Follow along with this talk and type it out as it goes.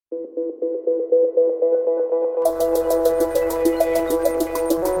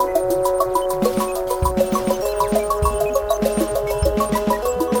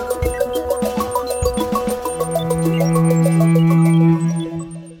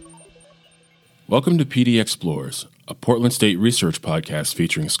Welcome to PD Explores, a Portland State research podcast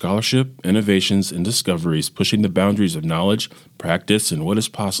featuring scholarship, innovations, and discoveries pushing the boundaries of knowledge, practice, and what is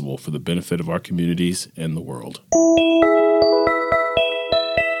possible for the benefit of our communities and the world.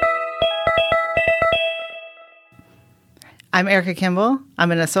 I'm Ericka Kimball.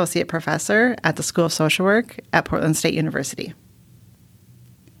 I'm an associate professor at the School of Social Work at Portland State University.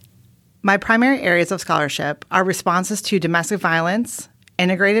 My primary areas of scholarship are responses to domestic violence,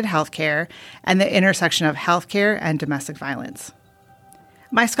 integrated healthcare, and the intersection of healthcare and domestic violence.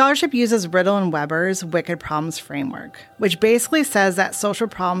 My scholarship uses Riddle and Weber's Wicked Problems framework, which basically says that social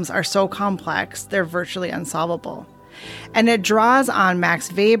problems are so complex they're virtually unsolvable. And it draws on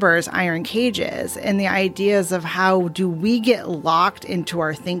Max Weber's iron cages and the ideas of how do we get locked into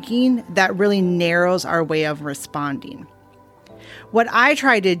our thinking that really narrows our way of responding. What I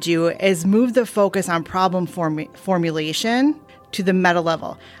try to do is move the focus on problem formulation to the meta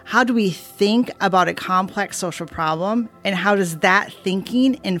level. How do we think about a complex social problem, and how does that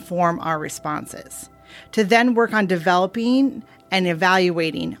thinking inform our responses? To then work on developing and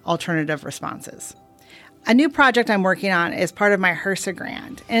evaluating alternative responses. A new project I'm working on is part of my HRSA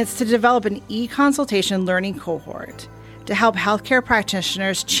grant, and it's to develop an e-consultation learning cohort to help healthcare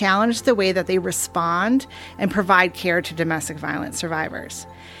practitioners challenge the way that they respond and provide care to domestic violence survivors.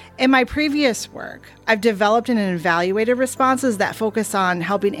 In my previous work, I've developed and evaluated responses that focus on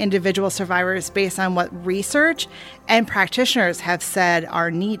helping individual survivors based on what research and practitioners have said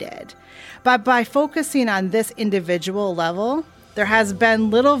are needed. But by focusing on this individual level, there has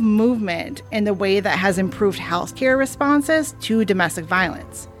been little movement in the way that has improved healthcare responses to domestic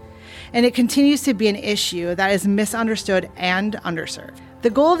violence. And it continues to be an issue that is misunderstood and underserved. The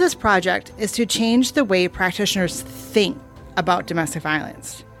goal of this project is to change the way practitioners think about domestic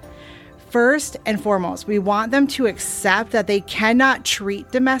violence. First and foremost, we want them to accept that they cannot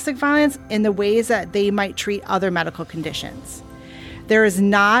treat domestic violence in the ways that they might treat other medical conditions. There is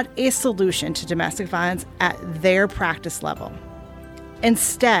not a solution to domestic violence at their practice level.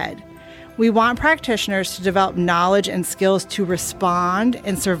 Instead, we want practitioners to develop knowledge and skills to respond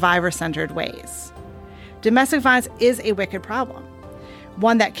in survivor-centered ways. Domestic violence is a wicked problem,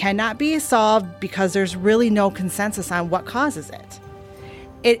 one that cannot be solved because there's really no consensus on what causes it.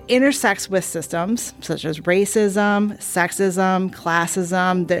 It intersects with systems such as racism, sexism,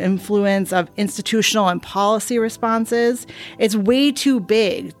 classism, the influence of institutional and policy responses. It's way too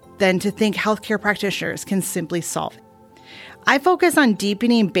big than to think healthcare practitioners can simply solve it. I focus on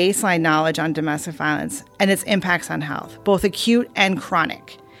deepening baseline knowledge on domestic violence and its impacts on health, both acute and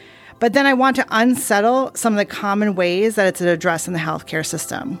chronic. But then I want to unsettle some of the common ways that it's addressed in the healthcare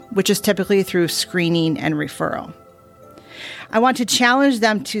system, which is typically through screening and referral. I want to challenge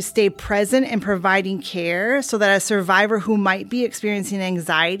them to stay present in providing care so that a survivor who might be experiencing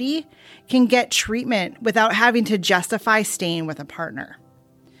anxiety can get treatment without having to justify staying with a partner.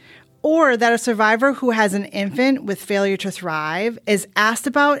 Or that a survivor who has an infant with failure to thrive is asked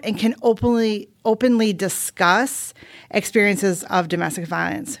about and can openly discuss experiences of domestic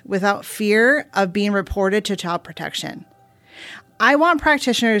violence without fear of being reported to child protection. I want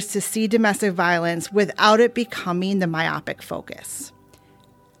practitioners to see domestic violence without it becoming the myopic focus.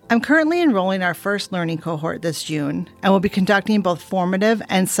 I'm currently enrolling our first learning cohort this June and will be conducting both formative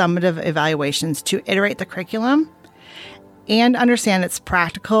and summative evaluations to iterate the curriculum and understand its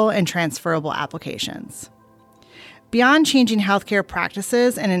practical and transferable applications. Beyond changing healthcare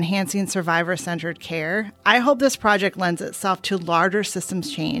practices and enhancing survivor-centered care, I hope this project lends itself to larger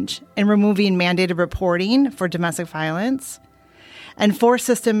systems change in removing mandated reporting for domestic violence, and force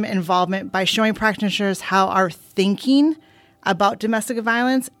system involvement by showing practitioners how our thinking about domestic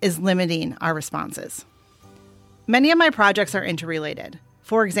violence is limiting our responses. Many of my projects are interrelated.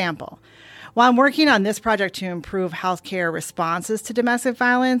 For example, while I'm working on this project to improve healthcare responses to domestic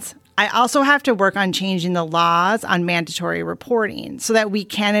violence, I also have to work on changing the laws on mandatory reporting so that we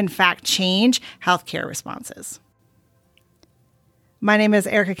can, in fact, change healthcare responses. My name is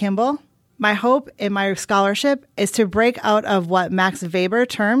Ericka Kimball. My hope in my scholarship is to break out of what Max Weber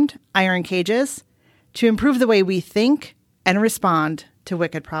termed iron cages to improve the way we think and respond to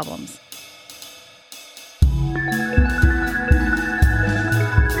wicked problems.